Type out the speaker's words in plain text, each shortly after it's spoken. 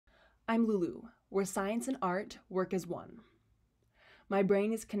I'm Lulu, where science and art work as one. My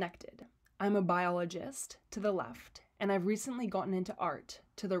brain is connected. I'm a biologist to the left, and I've recently gotten into art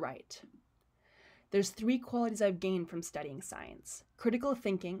to the right. There's 3 qualities I've gained from studying science: critical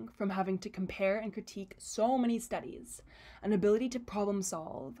thinking from having to compare and critique so many studies, an ability to problem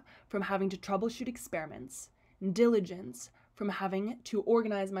solve from having to troubleshoot experiments, and diligence from having to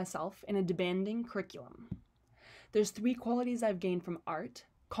organize myself in a demanding curriculum. There's 3 qualities I've gained from art: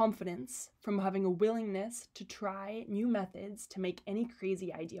 confidence from having a willingness to try new methods to make any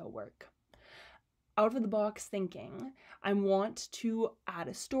crazy idea work. Out of the box thinking, I want to add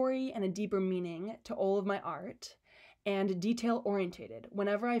a story and a deeper meaning to all of my art, and detail orientated.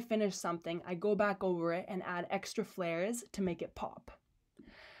 Whenever I finish something, I go back over it and add extra flares to make it pop.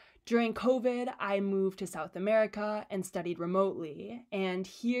 During COVID, I moved to South America and studied remotely, and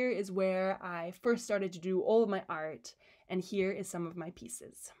here is where I first started to do all of my art, and here is some of my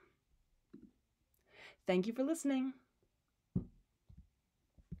pieces. Thank you for listening.